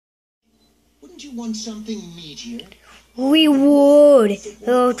Wouldn't you want something meatier? We would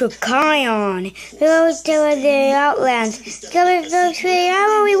go to Kion, go to the Outlands, go to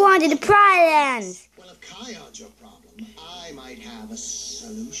wherever we wanted, the Pride Lands. Well, if Kion's your problem, I might have a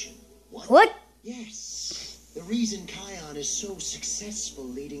solution. What? Yes. The reason Kion is so successful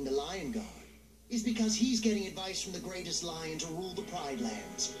leading the Lion Guard is because he's getting advice from the greatest lion to rule the Pride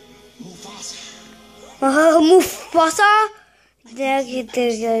Lands, Mufasa. Mufasa?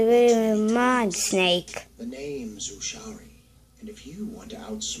 The mind snake. The name's Ushari. And if you want to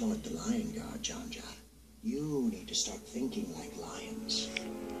outsmart the Lion Guard, Janja, you need to start thinking like lions.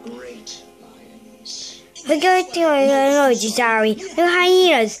 Great lions. We're going to Ushari. We're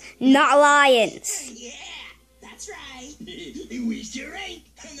hyenas, not lions. Yeah, that's right. We sure ain't.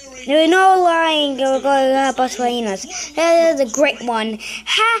 There's no lion going to help us hyenas. That is a great one.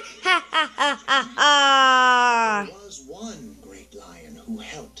 Ha ha ha ha ha ha. There was one great lion who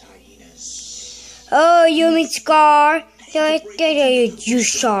helped hyenas. Oh, you mean Scar? You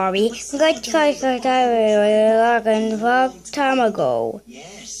sorry. I'm going to a long time ago.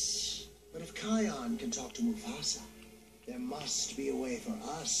 Yes, but if Kion can talk to Mufasa, there must be a way for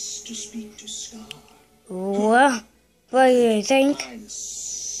us to speak to Scar. What do you think? I'm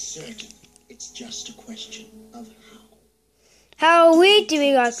certain it's just a question of how. How are we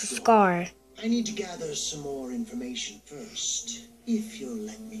doing like Scar? I need to gather some more information first, if you'll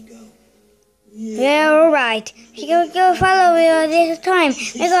let me go. Yeah, alright. You go follow me all this time.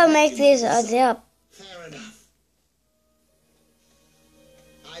 We're gonna make this up. Fair enough.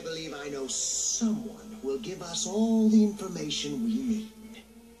 I believe I know someone who will give us all the information we need,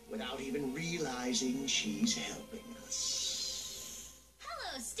 without even realizing she's helping us.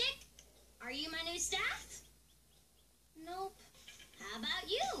 Hello, Stick. Are you my new staff? Nope. How about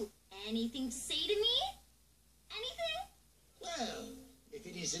you? Anything to say to me? Anything? Well, if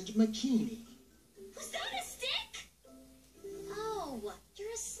it isn't Makini.